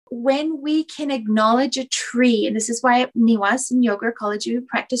when we can acknowledge a tree, and this is why at Niwas in yoga ecology, we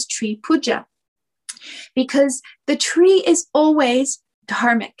practice tree puja, because the tree is always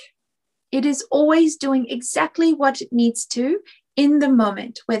dharmic. It is always doing exactly what it needs to in the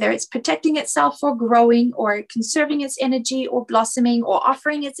moment, whether it's protecting itself or growing or conserving its energy or blossoming or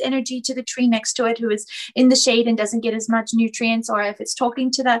offering its energy to the tree next to it who is in the shade and doesn't get as much nutrients, or if it's talking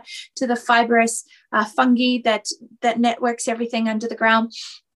to the fibrous fungi that networks everything under the ground.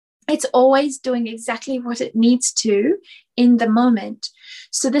 It's always doing exactly what it needs to in the moment.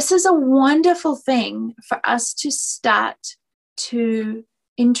 So this is a wonderful thing for us to start to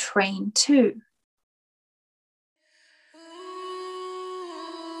entrain too.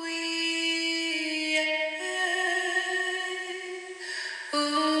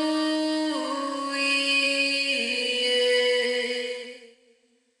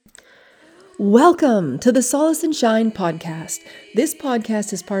 Welcome to the Solace and Shine podcast. This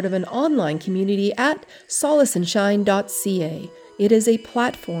podcast is part of an online community at solaceandshine.ca. It is a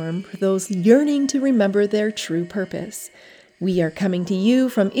platform for those yearning to remember their true purpose. We are coming to you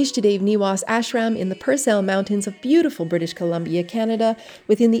from Ishtadev Niwas Ashram in the Purcell Mountains of beautiful British Columbia, Canada,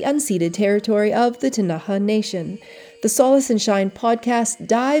 within the unceded territory of the Ktunaxa Nation. The Solace and Shine podcast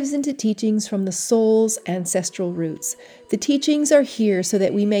dives into teachings from the soul's ancestral roots. The teachings are here so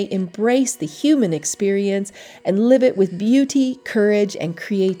that we may embrace the human experience and live it with beauty, courage, and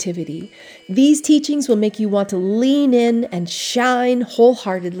creativity. These teachings will make you want to lean in and shine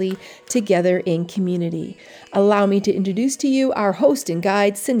wholeheartedly together in community. Allow me to introduce to you our host and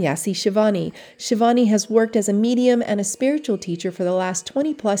guide, Sannyasi Shivani. Shivani has worked as a medium and a spiritual teacher for the last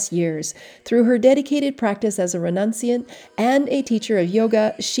 20 plus years. Through her dedicated practice as a renunciant and a teacher of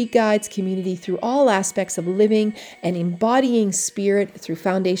yoga, she guides community through all aspects of living and embodying spirit through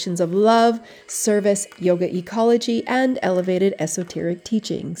foundations of love, service, yoga ecology, and elevated esoteric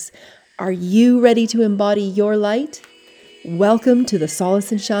teachings. Are you ready to embody your light? Welcome to the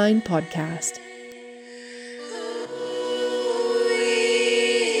Solace and Shine podcast.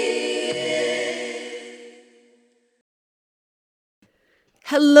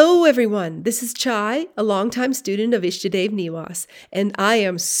 Hello, everyone. This is Chai, a longtime student of Ishtadev Niwas, and I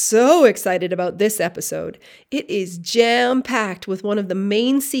am so excited about this episode. It is jam-packed with one of the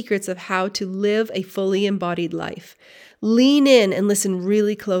main secrets of how to live a fully embodied life. Lean in and listen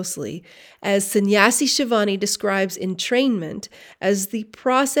really closely, as Sannyasi Shivani describes entrainment as the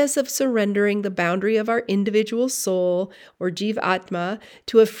process of surrendering the boundary of our individual soul, or Jivatma,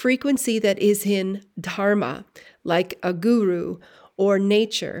 to a frequency that is in dharma, like a guru, or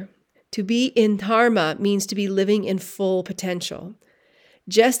nature. To be in dharma means to be living in full potential.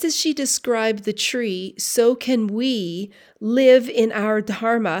 Just as she described the tree, so can we live in our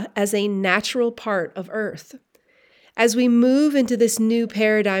dharma as a natural part of earth. As we move into this new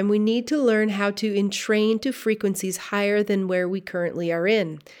paradigm, we need to learn how to entrain to frequencies higher than where we currently are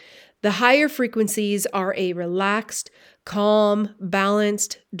in. The higher frequencies are a relaxed, calm,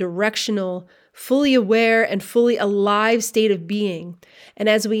 balanced, directional, fully aware, and fully alive state of being. And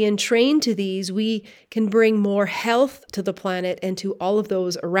as we entrain to these, we can bring more health to the planet and to all of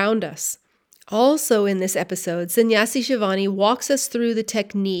those around us. Also in this episode, Sannyasi Shivani walks us through the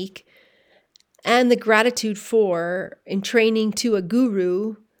technique and the gratitude for entraining to a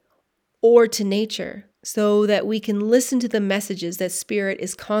guru or to nature, so that we can listen to the messages that Spirit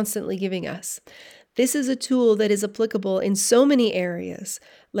is constantly giving us. This is a tool that is applicable in so many areas,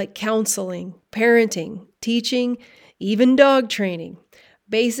 like counseling, parenting, teaching, even dog training.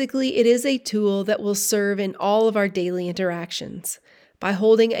 Basically, it is a tool that will serve in all of our daily interactions. By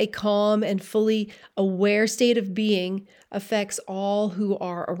holding a calm and fully aware state of being affects all who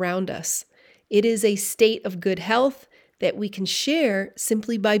are around us. It is a state of good health that we can share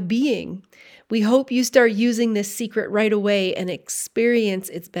simply by being. We hope you start using this secret right away and experience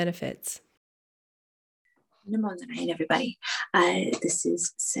its benefits. Namo Narayan, everybody. This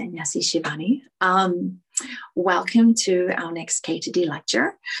is Sannyasi Shivani. Welcome to our next K to D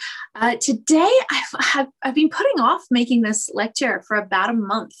lecture. Today, I've been putting off making this lecture for about a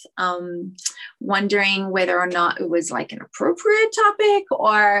month, wondering whether or not it was like an appropriate topic,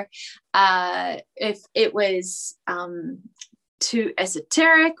 or if it was too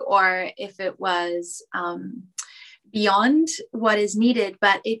esoteric, or if it was beyond what is needed.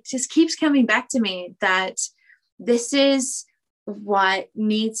 But it just keeps coming back to me that this is what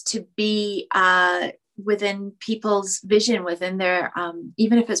needs to be within people's vision, within their,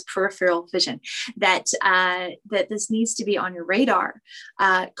 even if it's peripheral vision, that this needs to be on your radar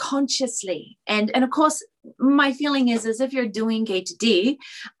consciously. And of course, my feeling is as if you're doing K to D,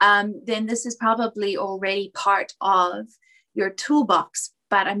 then this is probably already part of your toolbox.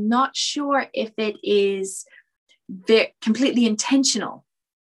 but I'm not sure if it is completely intentional.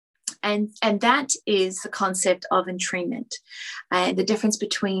 And that is the concept of entrainment, the difference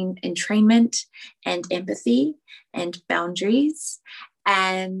between entrainment and empathy and boundaries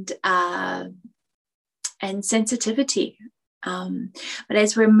and sensitivity. But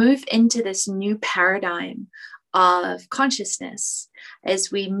as we move into this new paradigm of consciousness,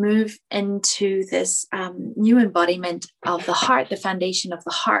 as we move into this new embodiment of the heart, the foundation of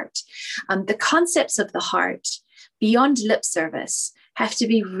the heart, the concepts of the heart beyond lip service have to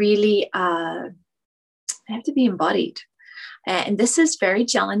be really, they have to be embodied. And this is very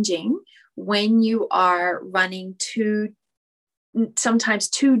challenging when you are running sometimes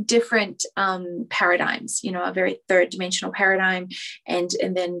two different paradigms, a very third dimensional paradigm and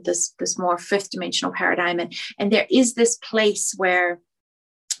then this more fifth dimensional paradigm. And there is this place where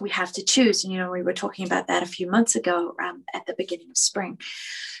we have to choose. And, we were talking about that a few months ago at the beginning of spring.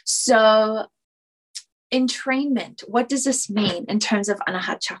 So entrainment, what does this mean in terms of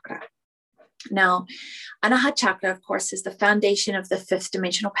Anahat Chakra? Now, Anahat Chakra, of course, is the foundation of the fifth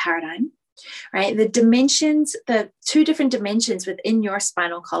dimensional paradigm, right? The dimensions, the two different dimensions within your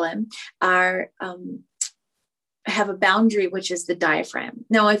spinal column have a boundary, which is the diaphragm.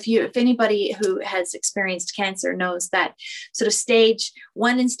 Now, if anybody who has experienced cancer knows that sort of stage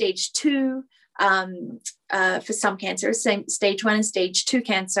 1 and stage 2, for some cancers, stage 1 and stage 2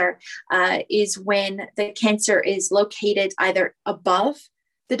 cancer is when the cancer is located either above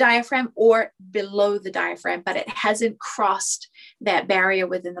the diaphragm or below the diaphragm, but it hasn't crossed that barrier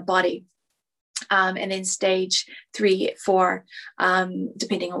within the body. And then stage 3, 4,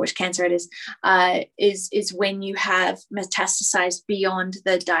 depending on which cancer it is when you have metastasized beyond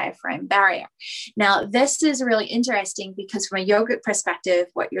the diaphragm barrier. Now, this is really interesting because from a yogic perspective,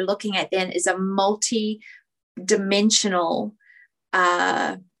 what you're looking at then is a multi-dimensional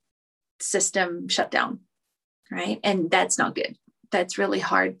system shutdown, right? And that's not good. That's really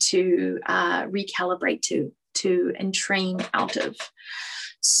hard to recalibrate to entrain out of.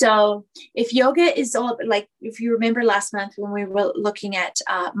 So if yoga is all like, if you remember last month when we were looking at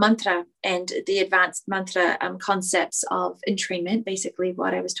mantra and the advanced mantra concepts of entrainment, basically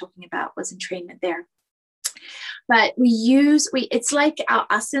what I was talking about was entrainment there. But it's like our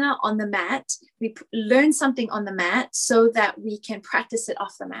asana on the mat. We learn something on the mat so that we can practice it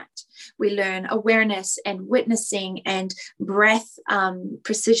off the mat. We learn awareness and witnessing and breath,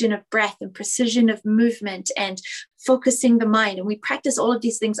 precision of breath and precision of movement and focusing the mind. And we practice all of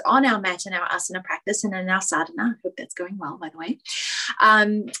these things on our mat in our asana practice and in our sadhana. I hope that's going well, by the way.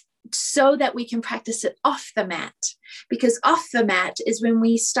 So that we can practice it off the mat, because off the mat is when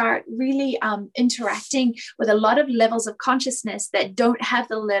we start really interacting with a lot of levels of consciousness that don't have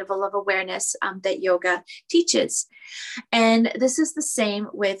the level of awareness that yoga teaches. And this is the same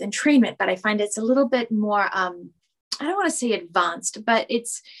with entrainment, but I find it's a little bit more, I don't want to say advanced, but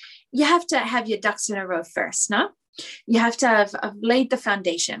you have to have your ducks in a row first, no? You have to have laid the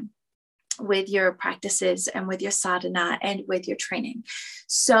foundation with your practices and with your sadhana and with your training.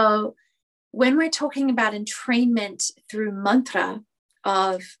 So when we're talking about entrainment through mantra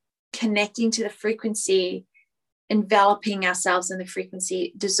of connecting to the frequency, enveloping ourselves in the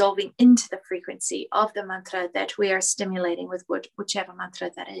frequency, dissolving into the frequency of the mantra that we are stimulating with whichever mantra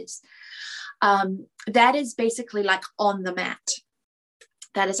that is basically like on the mat.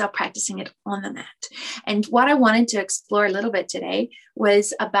 That is our practicing it on the mat. And what I wanted to explore a little bit today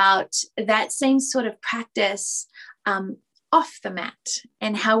was about that same sort of practice off the mat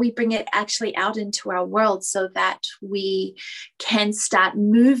and how we bring it actually out into our world so that we can start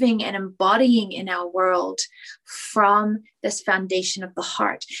moving and embodying in our world from this foundation of the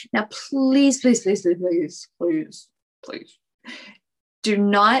heart. Now, please, please, please, please, please, please. Do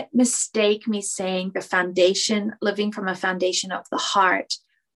not mistake me saying the foundation, living from a foundation of the heart,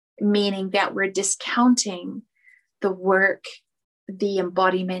 meaning that we're discounting the work, the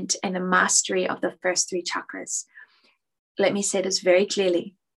embodiment, and the mastery of the first 3 chakras. Let me say this very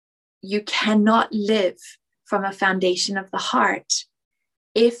clearly. You cannot live from a foundation of the heart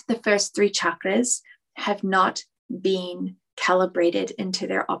if the first 3 chakras have not been calibrated into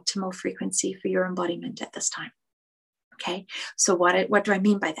their optimal frequency for your embodiment at this time. Okay, so what do I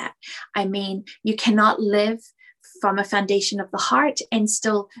mean by that? I mean, you cannot live from a foundation of the heart and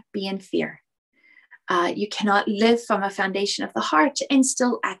still be in fear. You cannot live from a foundation of the heart and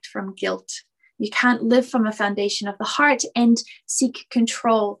still act from guilt. You can't live from a foundation of the heart and seek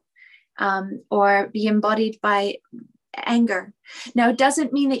control or be embodied by anger. Now, it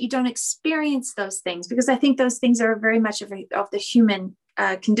doesn't mean that you don't experience those things, because I think those things are very much of the human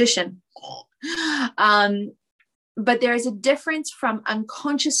condition. But there is a difference from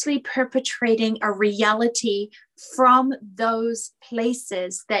unconsciously perpetrating a reality from those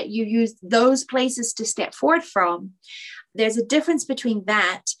places that you use those places to step forward from. There's a difference between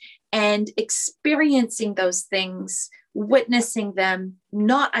that and experiencing those things, witnessing them,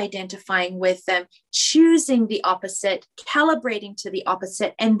 not identifying with them, choosing the opposite, calibrating to the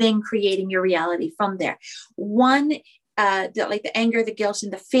opposite, and then creating your reality from there. One, like the anger, the guilt,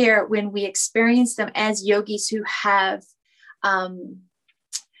 and the fear, when we experience them as yogis who have done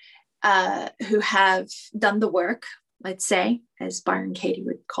the work, let's say, as Byron Katie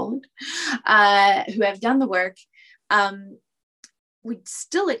would call it, who have done the work, we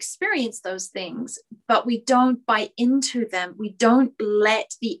still experience those things, but we don't buy into them. We don't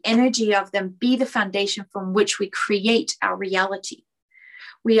let the energy of them be the foundation from which we create our reality.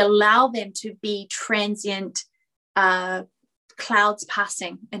 We allow them to be transient clouds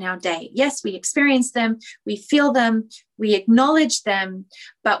passing in our day. Yes, we experience them, we feel them, we acknowledge them,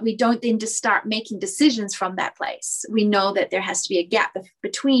 but we don't then just start making decisions from that place. We know that there has to be a gap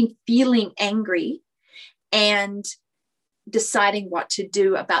between feeling angry and deciding what to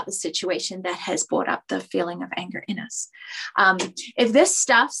do about the situation that has brought up the feeling of anger in us. If this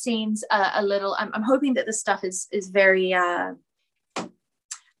stuff seems a little, I'm hoping that this stuff is very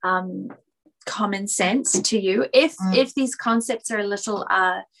common sense to you. If these concepts are a little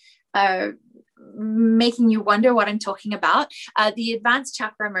making you wonder what I'm talking about, the advanced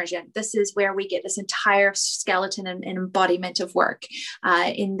chakra immersion, this is where we get this entire skeleton and embodiment of work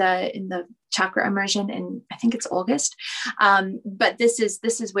in the chakra immersion, and I think it's August. But this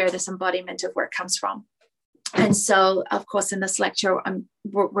is where this embodiment of work comes from. And so, of course, in this lecture,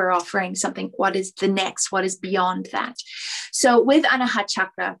 we're offering something. What is the next? What is beyond that? So with Anahat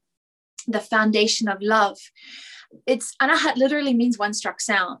chakra, the foundation of love, it's Anahat literally means unstruck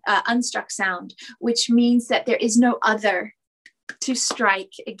sound, which means that there is no other to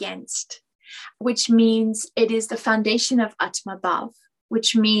strike against, which means it is the foundation of Atma Bhav,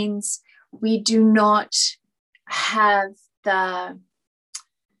 which means we do not have the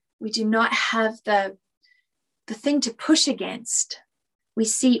thing to push against. We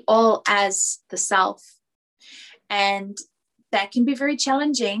see all as the self. And that can be very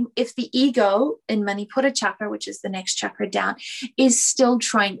challenging if the ego in Manipura chakra, which is the next chakra down, is still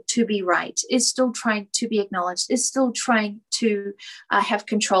trying to be right, is still trying to be acknowledged, is still trying to have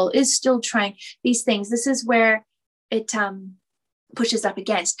control, is still trying these things. This is where it pushes up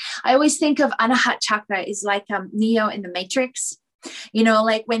against. I always think of Anahat chakra is like Neo in the Matrix,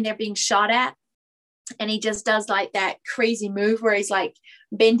 like when they're being shot at, and he just does like that crazy move where he's like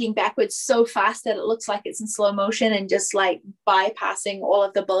bending backwards so fast that it looks like it's in slow motion and just like bypassing all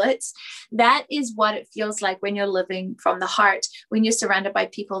of the bullets. That is what it feels like when you're living from the heart, when you're surrounded by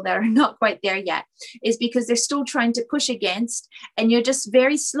people that are not quite there yet, is because they're still trying to push against, and you're just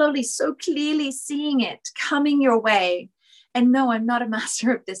very slowly, so clearly seeing it coming your way. And no, I'm not a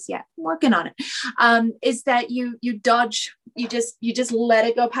master of this yet. I'm working on it. Is that you dodge, you just let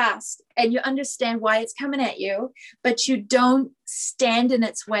it go past, and you understand why it's coming at you, but you don't stand in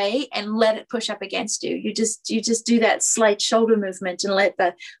its way and let it push up against you. You just do that slight shoulder movement and let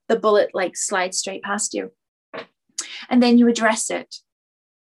the bullet like slide straight past you. And then you address it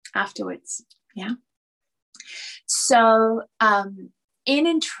afterwards. Yeah. So in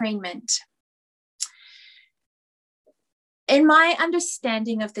entrainment, in my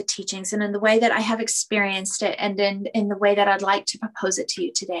understanding of the teachings and in the way that I have experienced it, and in the way that I'd like to propose it to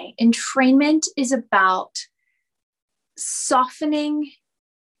you today, entrainment is about softening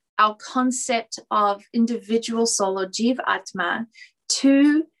our concept of individual soul or Jiv Atma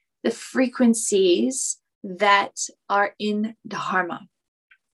to the frequencies that are in Dharma.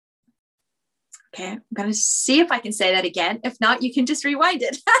 Okay, I'm going to see if I can say that again. If not, you can just rewind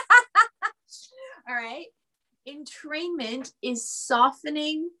it. All right. Entrainment is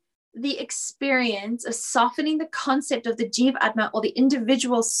softening the experience, of softening the concept of the Jiv Atma or the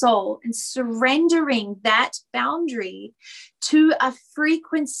individual soul, and surrendering that boundary to a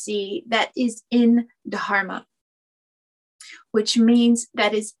frequency that is in Dharma, which means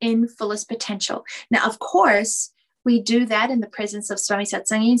that is in fullest potential. Now, of course, we do that in the presence of Swami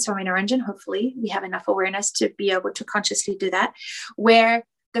Satsangi and Swami Naranjan. Hopefully, we have enough awareness to be able to consciously do that, where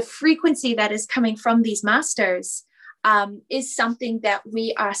the frequency that is coming from these masters is something that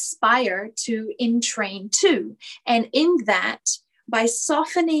we aspire to entrain to. And in that, by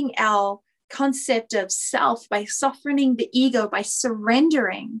softening our concept of self, by softening the ego, by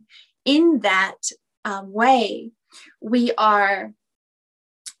surrendering in that way, we are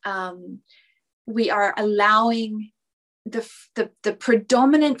allowing the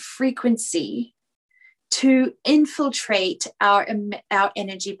predominant frequency to infiltrate our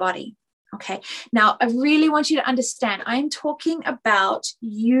energy body. Okay. Now, I really want you to understand, I'm talking about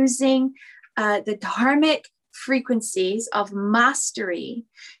using the dharmic frequencies of mastery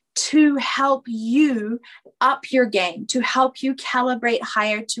to help you up your game, to help you calibrate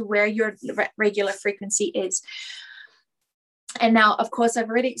higher to where your regular frequency is. And now, of course, I've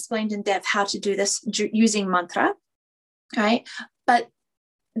already explained in depth how to do this using mantra, right? But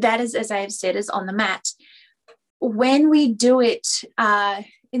that is, as I have said, is on the mat. When we do it at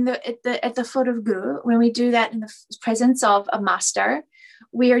the foot of Guru, when we do that in the presence of a master,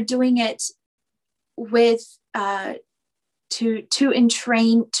 we are doing it with to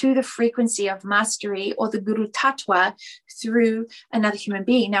entrain to the frequency of mastery or the Guru Tattva through another human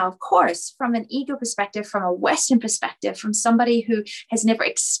being. Now, of course, from an ego perspective, from a Western perspective, from somebody who has never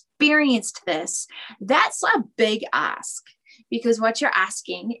experienced this, that's a big ask. Because what you're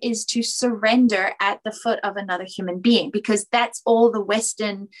asking is to surrender at the foot of another human being, because that's all the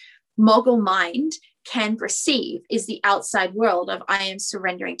Western mogul mind can perceive is the outside world of I am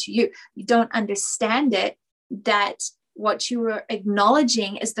surrendering to you. You don't understand it, that what you are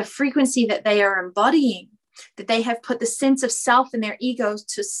acknowledging is the frequency that they are embodying, that they have put the sense of self and their egos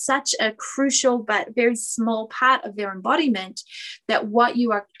to such a crucial but very small part of their embodiment, that what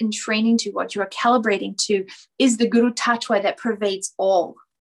you are entraining to, what you are calibrating to, is the Guru Tattva that pervades all.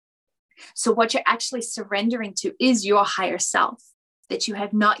 So what you're actually surrendering to is your higher self that you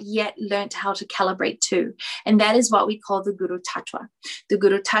have not yet learned how to calibrate to. And that is what we call the Guru Tattva. The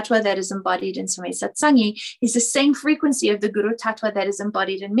Guru Tattva that is embodied in Samay Satsangi is the same frequency of the Guru Tattva that is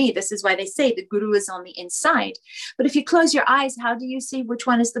embodied in me. This is why they say the Guru is on the inside. But if you close your eyes, how do you see which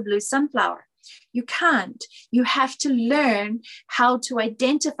one is the blue sunflower? You can't. You have to learn how to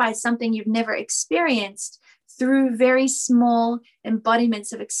identify something you've never experienced through very small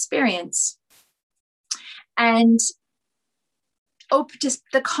embodiments of experience. And just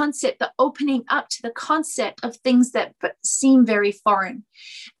the concept, the opening up to the concept of things that seem very foreign.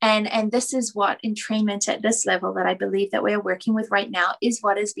 And this is what entrainment at this level that I believe that we're working with right now is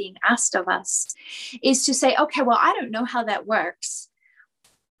what is being asked of us, is to say, okay, well, I don't know how that works,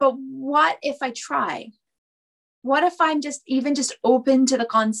 but what if I try? What if I'm just open to the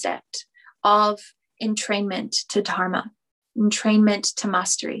concept of entrainment to dharma, entrainment to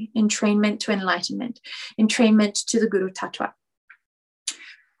mastery, entrainment to enlightenment, entrainment to the Guru Tattva?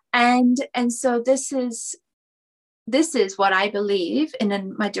 And so this is what I believe, and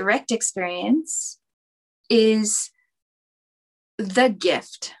in my direct experience, is the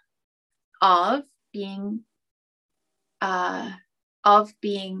gift of being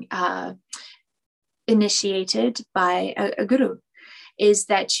initiated by a guru, is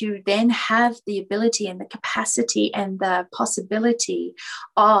that you then have the ability and the capacity and the possibility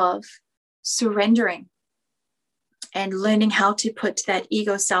of surrendering and learning how to put that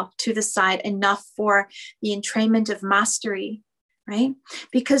ego self to the side enough for the entrainment of mastery, right?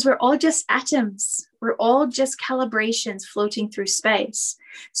 Because we're all just atoms. We're all just calibrations floating through space.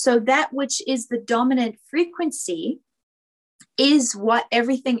 So that which is the dominant frequency is what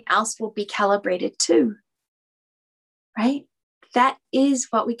everything else will be calibrated to, right? That is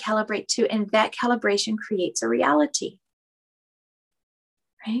what we calibrate to, and that calibration creates a reality,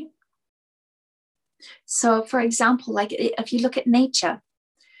 right? So, for example, like if you look at nature,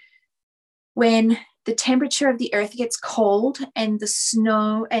 when the temperature of the earth gets cold and the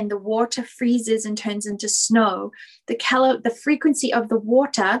snow and the water freezes and turns into snow, the frequency of the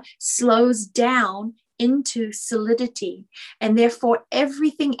water slows down into solidity. And therefore,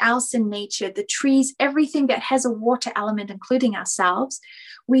 everything else in nature, the trees, everything that has a water element, including ourselves,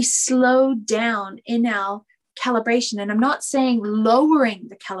 we slow down in our calibration. And I'm not saying lowering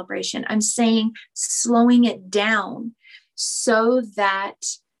the calibration, I'm saying slowing it down so that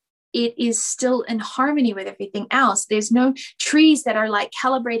it is still in harmony with everything else. There's no trees that are like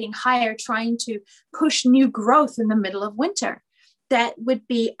calibrating higher, trying to push new growth in the middle of winter. That would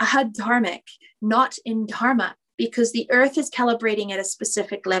be adharmic, not in dharma, because the earth is calibrating at a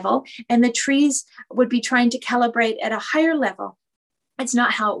specific level and the trees would be trying to calibrate at a higher level. It's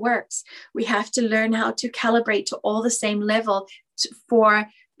not how it works. We have to learn how to calibrate to all the same level for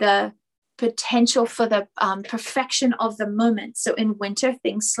the potential for the perfection of the moment. So in winter,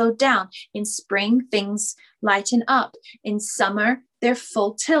 things slow down. In spring, things lighten up. In summer, they're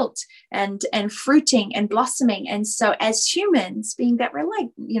full tilt and fruiting and blossoming. And so as humans, being that we're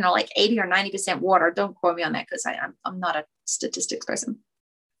like 80 or 90% water, don't quote me on that because I'm not a statistics person.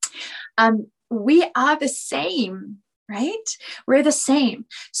 We are the same, right? We're the same.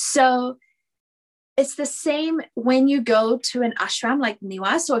 So it's the same when you go to an ashram like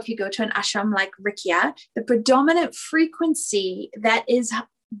Niwas, or if you go to an ashram like Rikya, the predominant frequency that is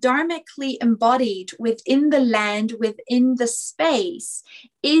dharmically embodied within the land, within the space,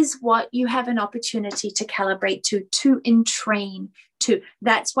 is what you have an opportunity to calibrate to entrain to.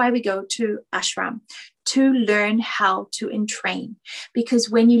 That's why we go to ashram, to learn how to entrain. Because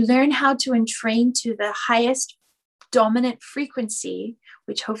when you learn how to entrain to the highest dominant frequency,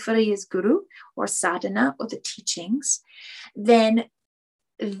 which hopefully is guru or sadhana or the teachings, then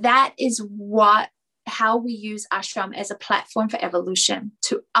that is how we use ashram as a platform for evolution,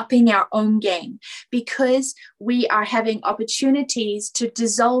 to upping our own game, because we are having opportunities to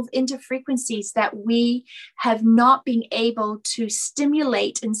dissolve into frequencies that we have not been able to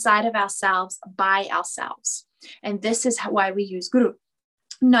stimulate inside of ourselves by ourselves. And this is why we use guru.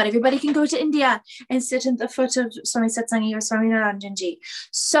 Not everybody can go to India and sit at the foot of Swami Satsangi or Swami Naranjanji.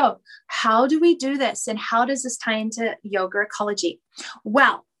 So how do we do this? And how does this tie into yoga ecology?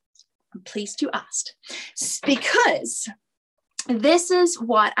 Well, I'm pleased you asked, because this is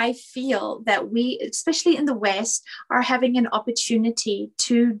what I feel that we, especially in the West, are having an opportunity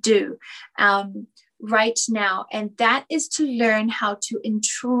to do right now. And that is to learn how to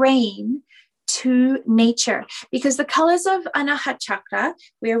entrain to nature, because the colors of Anahat Chakra,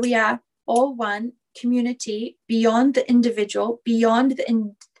 where we are all one community, beyond the individual, beyond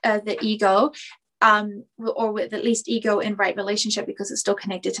the ego, or with at least ego in right relationship, because it's still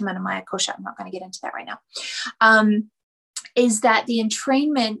connected to Manamaya Kosha. I'm not going to get into that right now. Is that the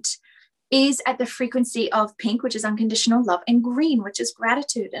entrainment is at the frequency of pink, which is unconditional love, and green, which is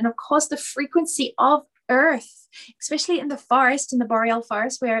gratitude. And of course, the frequency of earth, especially in the forest, in the boreal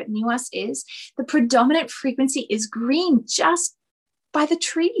forest where Niwas is, the predominant frequency is green, just by the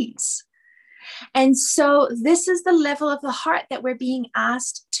trees. And so this is the level of the heart that we're being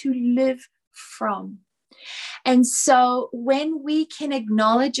asked to live from. And so when we can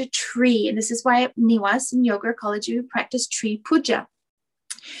acknowledge a tree, and this is why at Niwas in yoga ecology we practice tree puja,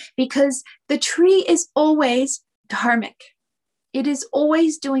 because the tree is always dharmic. It is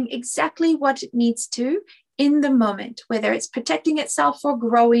always doing exactly what it needs to in the moment, whether it's protecting itself or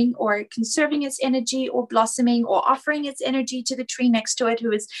growing or conserving its energy or blossoming or offering its energy to the tree next to it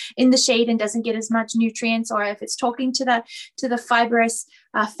who is in the shade and doesn't get as much nutrients, or if it's talking to the fibrous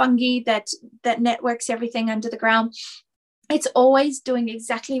fungi that networks everything under the ground. It's always doing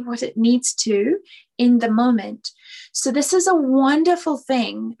exactly what it needs to in the moment. So this is a wonderful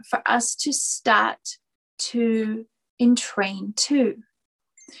thing for us to start to entrain to.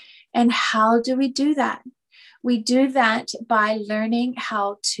 And how do we do that? We do that by learning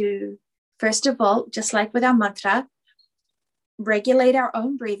how to, first of all, just like with our mantra, regulate our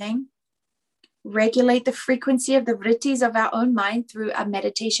own breathing, regulate the frequency of the vrittis of our own mind through a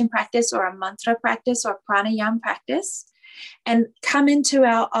meditation practice or a mantra practice or pranayama practice, and come into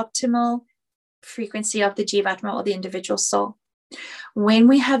our optimal frequency of the jivatma or the individual soul. When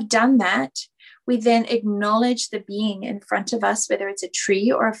we have done that, we then acknowledge the being in front of us, whether it's a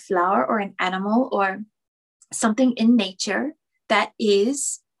tree or a flower or an animal or something in nature that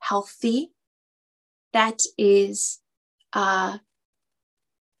is healthy, that is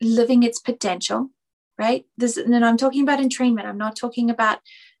living its potential, right? And I'm talking about entrainment. I'm not talking about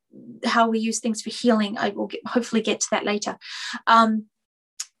how we use things for healing. I will hopefully get to that later.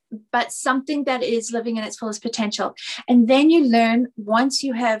 But something that is living in its fullest potential. And then you learn, once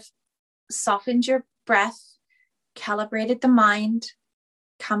you have softened your breath, calibrated the mind,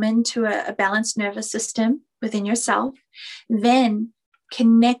 come into a balanced nervous system within yourself, then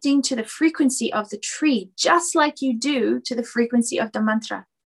connecting to the frequency of the tree, just like you do to the frequency of the mantra.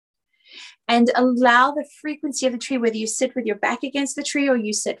 And allow the frequency of the tree, whether you sit with your back against the tree or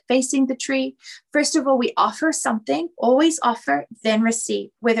you sit facing the tree. First of all, we offer something, always offer, then receive,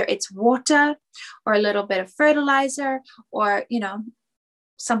 whether it's water or a little bit of fertilizer or,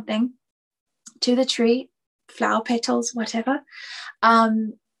 something to the tree, flower petals, whatever.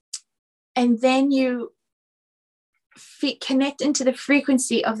 And then you connect into the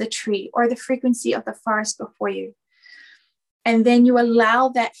frequency of the tree or the frequency of the forest before you. And then you allow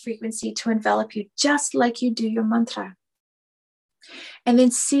that frequency to envelop you just like you do your mantra. And then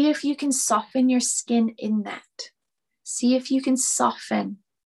see if you can soften your skin in that. See if you can soften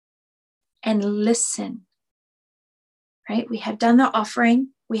and listen, right? We have done the offering.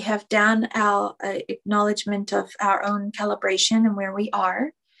 We have done our acknowledgement of our own calibration and where we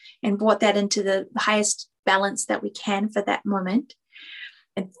are, and brought that into the highest balance that we can for that moment.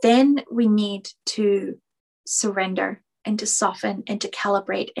 And then we need to surrender and to soften and to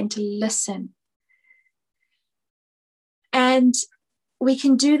calibrate and to listen. And we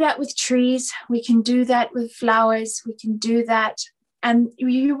can do that with trees. We can do that with flowers. We can do that. And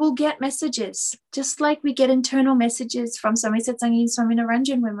you will get messages, just like we get internal messages from Swami Satsangi and Swami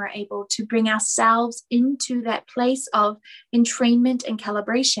Naranjan when we're able to bring ourselves into that place of entrainment and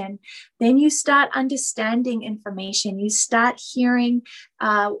calibration. Then you start understanding information. You start hearing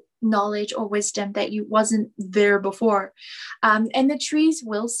knowledge or wisdom that you wasn't there before. And the trees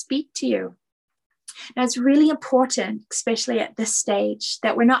will speak to you. Now, it's really important, especially at this stage,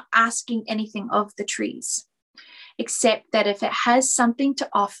 that we're not asking anything of the trees, except that if it has something to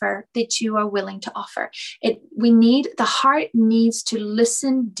offer, that you are willing to offer. The heart needs to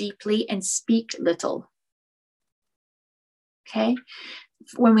listen deeply and speak little. Okay?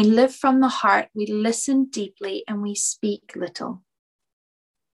 When we live from the heart, we listen deeply and we speak little.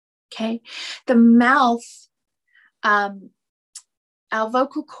 Okay? The mouth, our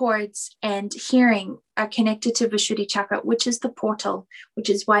vocal cords and hearing are connected to Vishuddhi chakra, which is the portal, which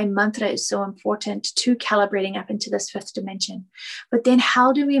is why mantra is so important to calibrating up into this fifth dimension. But then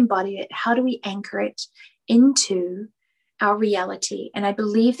how do we embody it? How do we anchor it into our reality? And I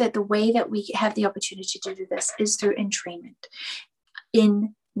believe that the way that we have the opportunity to do this is through entrainment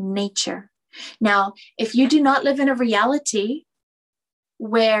in nature. Now, if you do not live in a reality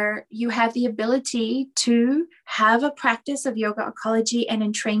where you have the ability to have a practice of yoga ecology and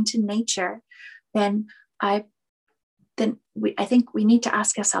entrain to nature, then I think we need to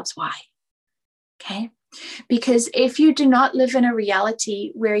ask ourselves why. Okay? Because if you do not live in a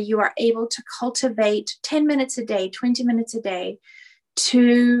reality where you are able to cultivate 10 minutes a day, 20 minutes a day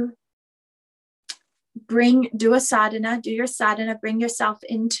to do your sadhana, bring yourself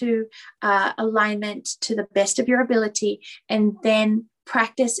into alignment to the best of your ability, and then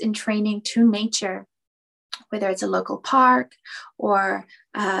practice in training to nature, whether it's a local park or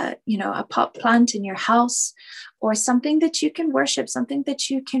a pot plant in your house, or something that you can worship, something that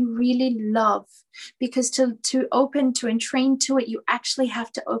you can really love. Because to entrain to it, you actually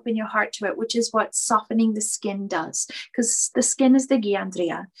have to open your heart to it, which is what softening the skin does, because the skin is the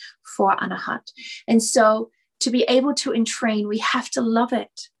Gyandriya for Anahat. And so to be able to entrain, we have to love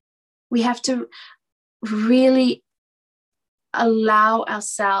it. We have to really allow our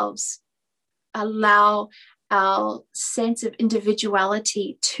sense of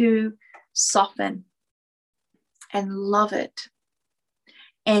individuality to soften and love it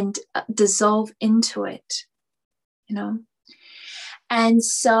and dissolve into it, And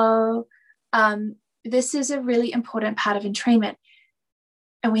so this is a really important part of entrainment.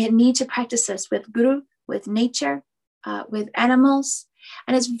 And we need to practice this with guru, with nature, with animals.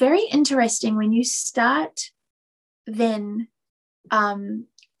 And it's very interesting when you start then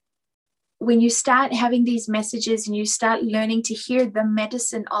when you start having these messages and you start learning to hear the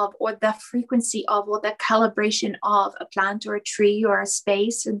medicine of, or the frequency of, or the calibration of a plant or a tree or a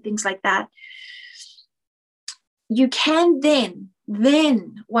space and things like that, you can then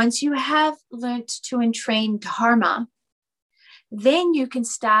once you have learned to entrain dharma, then you can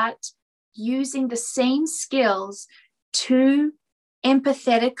start using the same skills to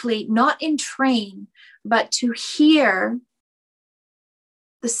empathetically, not entrain, but to hear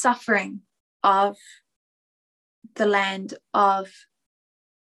the suffering of the land, of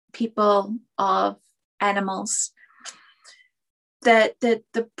people, of animals.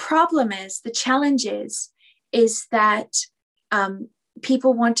 The problem is, the challenge is that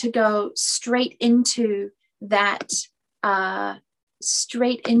people want to go straight into that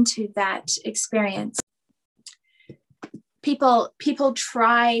experience. People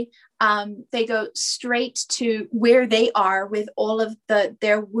try, they go straight to where they are with all of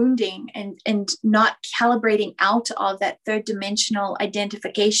their wounding and not calibrating out of that third dimensional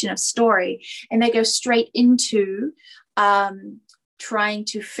identification of story. And they go straight into trying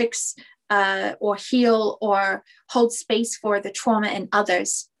to fix or heal or hold space for the trauma in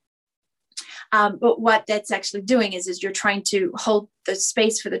others. But what that's actually doing is you're trying to hold the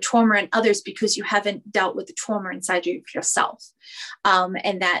space for the trauma in others because you haven't dealt with the trauma inside of yourself.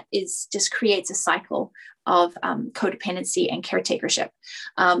 And that just creates a cycle of codependency and caretakership.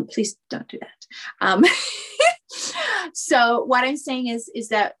 Please don't do that. So what I'm saying is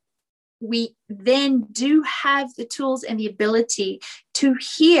that we then do have the tools and the ability to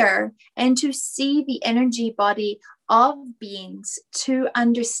hear and to see the energy body of beings, to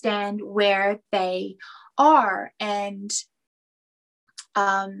understand where they are. And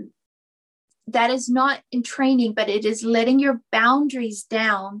that is not in training, but it is letting your boundaries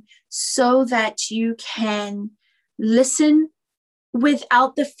down so that you can listen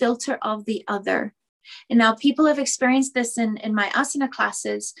without the filter of the other. And now people have experienced this in my asana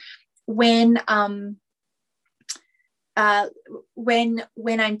classes when when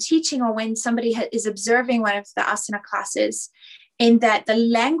I'm teaching, or when somebody is observing one of the asana classes, in that the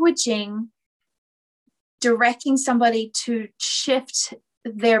languaging directing somebody to shift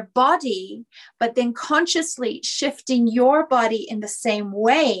their body, but then consciously shifting your body in the same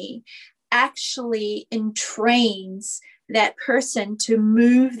way, actually entrains that person to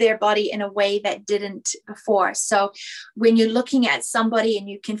move their body in a way that didn't before. So when you're looking at somebody and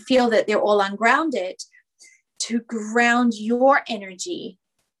you can feel that they're all ungrounded, to ground your energy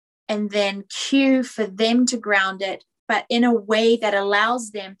and then cue for them to ground it, but in a way that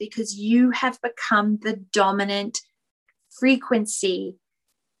allows them, because you have become the dominant frequency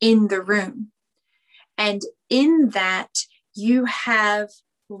in the room. And in that, you have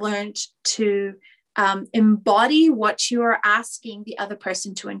learned to embody what you are asking the other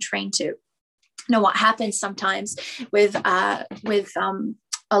person to entrain to. Now, what happens sometimes with a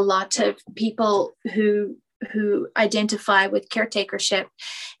lot of people who identify with caretakership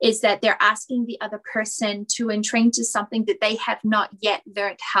is that they're asking the other person to entrain to something that they have not yet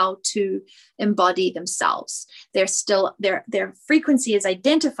learned how to embody themselves. They're still, their frequency is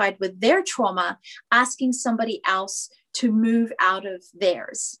identified with their trauma, asking somebody else to move out of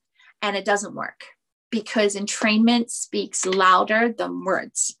theirs. And it doesn't work, because entrainment speaks louder than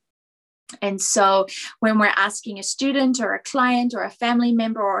words. And so when we're asking a student or a client or a family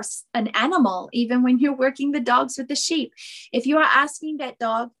member or an animal, even when you're working the dogs with the sheep, if you are asking that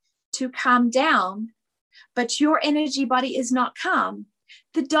dog to calm down, but your energy body is not calm,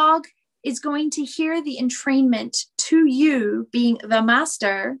 the dog is going to hear the entrainment to you being the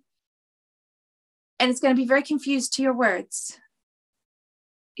master, and it's going to be very confused to your words.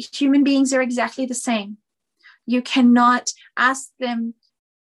 Human beings are exactly the same. You cannot ask them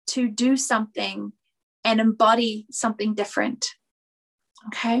to do something and embody something different.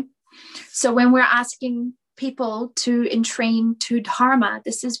 Okay. So when we're asking people to entrain to Dharma,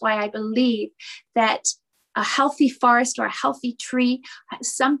 this is why I believe that a healthy forest or a healthy tree,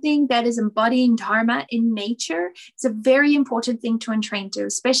 something that is embodying Dharma in nature, is a very important thing to entrain to,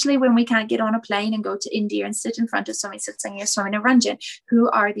 especially when we can't get on a plane and go to India and sit in front of Swami Satsang or Swami Niranjan, who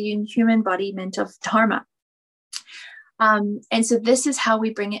are the human embodiment of Dharma. And so this is how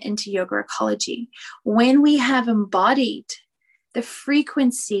we bring it into yoga ecology. When we have embodied the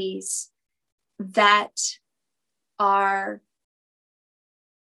frequencies that are,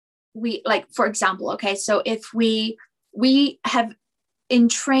 for example, okay, so if we have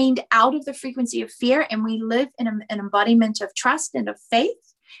entrained out of the frequency of fear and we live in an embodiment of trust and of faith,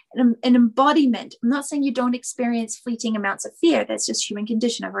 an embodiment. I'm not saying you don't experience fleeting amounts of fear. That's just human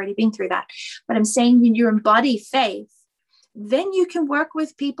condition. I've already been through that. But I'm saying when you embody faith, then you can work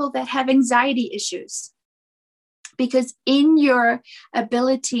with people that have anxiety issues, because in your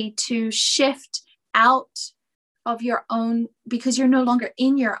ability to shift out of your own, because you're no longer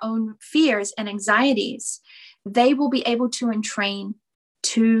in your own fears and anxieties, they will be able to entrain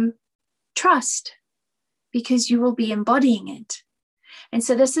to trust, because you will be embodying it. And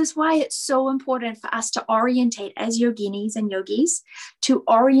so this is why it's so important for us to orientate as yoginis and yogis, to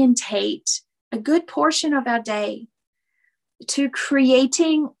orientate a good portion of our day to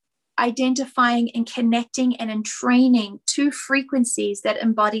creating, identifying, and connecting and entraining to frequencies that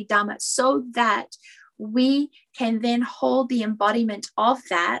embody Dhamma, so that we can then hold the embodiment of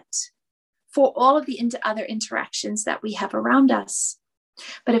that for all of the other interactions that we have around us.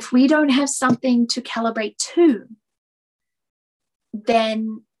 But if we don't have something to calibrate to,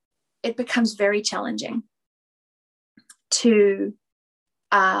 then it becomes very challenging to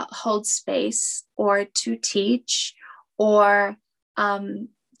hold space or to teach or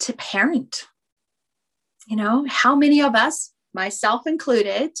to parent. You know, how many of us, myself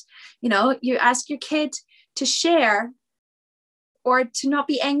included, you know, you ask your kid to share or to not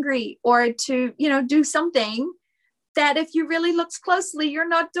be angry or to, you know, do something that if you really look closely, you're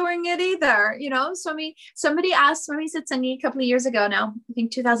not doing it either, you know? So I mean, somebody asked Swami Satsangi a couple of years ago now, I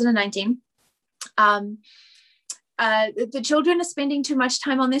think 2019, the children are spending too much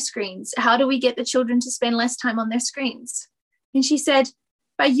time on their screens. How do we get the children to spend less time on their screens? And she said,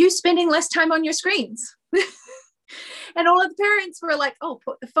 by you spending less time on your screens. And all of the parents were like, oh,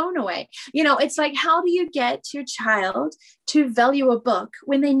 put the phone away. You know, it's like, how do you get your child to value a book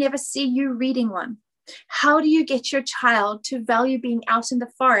when they never see you reading one? How do you get your child to value being out in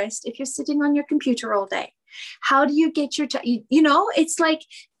the forest if you're sitting on your computer all day? How do you get your child, you know, it's like,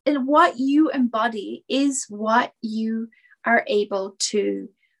 and what you embody is what you are able to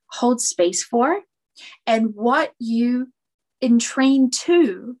hold space for, and what you entrain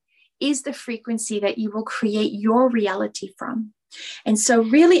to is the frequency that you will create your reality from. And so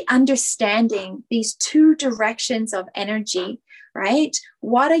really understanding these two directions of energy, right?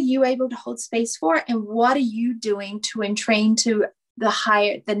 What are you able to hold space for? And what are you doing to entrain to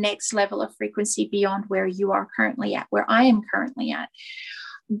the next level of frequency beyond where you are currently at, where I am currently at?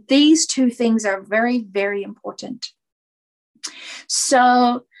 These two things are very, very important.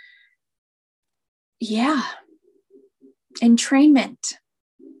 So, yeah, entrainment,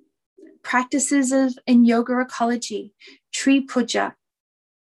 practices in yoga ecology, tree puja,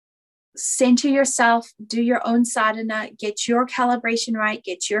 center yourself, do your own sadhana, get your calibration right,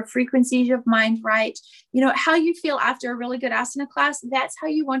 get your frequencies of mind right. You know, how you feel after a really good asana class, that's how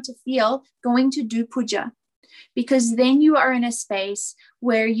you want to feel going to do puja, because then you are in a space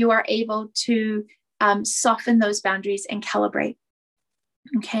where you are able to soften those boundaries and calibrate.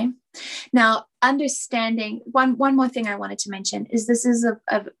 Okay. Now, understanding one more thing I wanted to mention is this is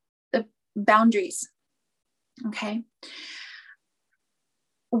of boundaries. Okay.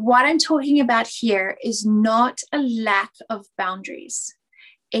 What I'm talking about here is not a lack of boundaries.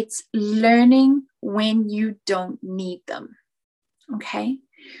 It's learning when you don't need them. Okay.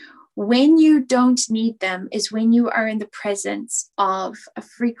 When you don't need them is when you are in the presence of a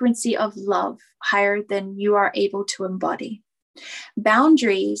frequency of love higher than you are able to embody.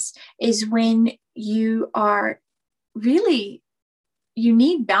 Boundaries is when you are really, you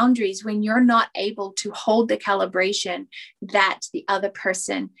need boundaries when you're not able to hold the calibration that the other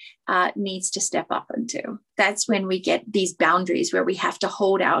person needs to step up into. That's when we get these boundaries where we have to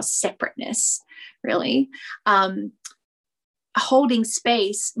hold our separateness, really. Holding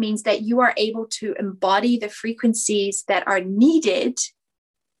space means that you are able to embody the frequencies that are needed,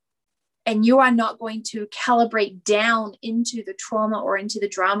 and you are not going to calibrate down into the trauma or into the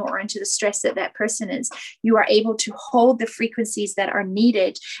drama or into the stress that that person is. You are able to hold the frequencies that are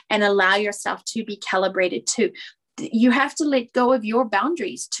needed and allow yourself to be calibrated too. You have to let go of your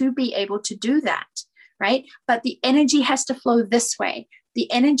boundaries to be able to do that, right? But the energy has to flow this way.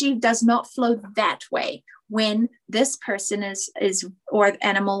 The energy does not flow that way when this person is or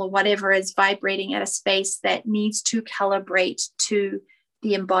animal or whatever is vibrating at a space that needs to calibrate to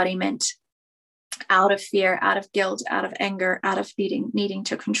the embodiment out of fear, out of guilt, out of anger, out of needing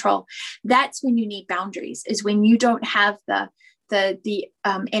to control. That's when you need boundaries, is when you don't have the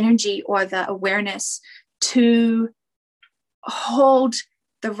energy or the awareness to hold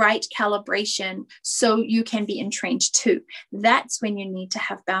the right calibration so you can be entrained too. That's when you need to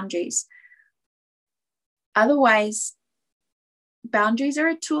have boundaries. Otherwise, boundaries are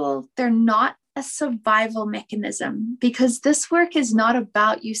a tool. They're not a survival mechanism, because this work is not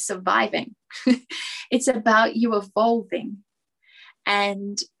about you surviving. It's about you evolving.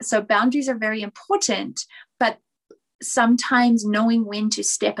 And so boundaries are very important, but sometimes knowing when to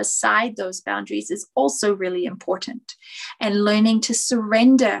step aside those boundaries is also really important. And learning to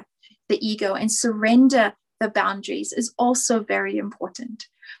surrender the ego and surrender the boundaries is also very important.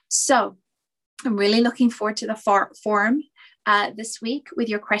 So I'm really looking forward to the forum this week with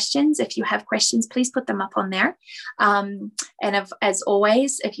your questions. If you have questions, please put them up on there. As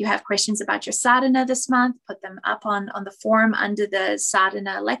always, if you have questions about your sadhana this month, put them up on the forum under the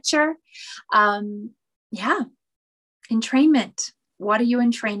sadhana lecture. Entrainment. What are you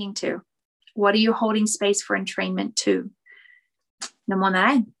entraining to? What are you holding space for entrainment to? Namo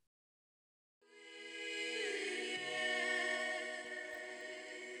Narayan.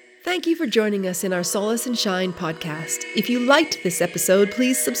 Thank you for joining us in our Solace and Shine podcast. If you liked this episode,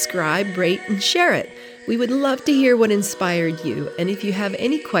 please subscribe, rate, and share it. We would love to hear what inspired you. And if you have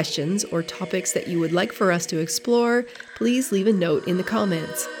any questions or topics that you would like for us to explore, please leave a note in the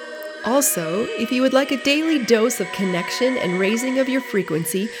comments. Also, if you would like a daily dose of connection and raising of your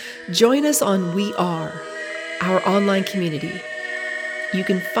frequency, join us on We Are, our online community. You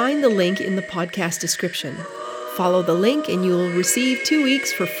can find the link in the podcast description. Follow the link and you will receive 2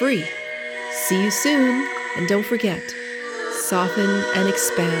 weeks for free. See you soon, and don't forget, soften and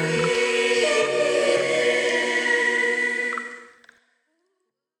expand.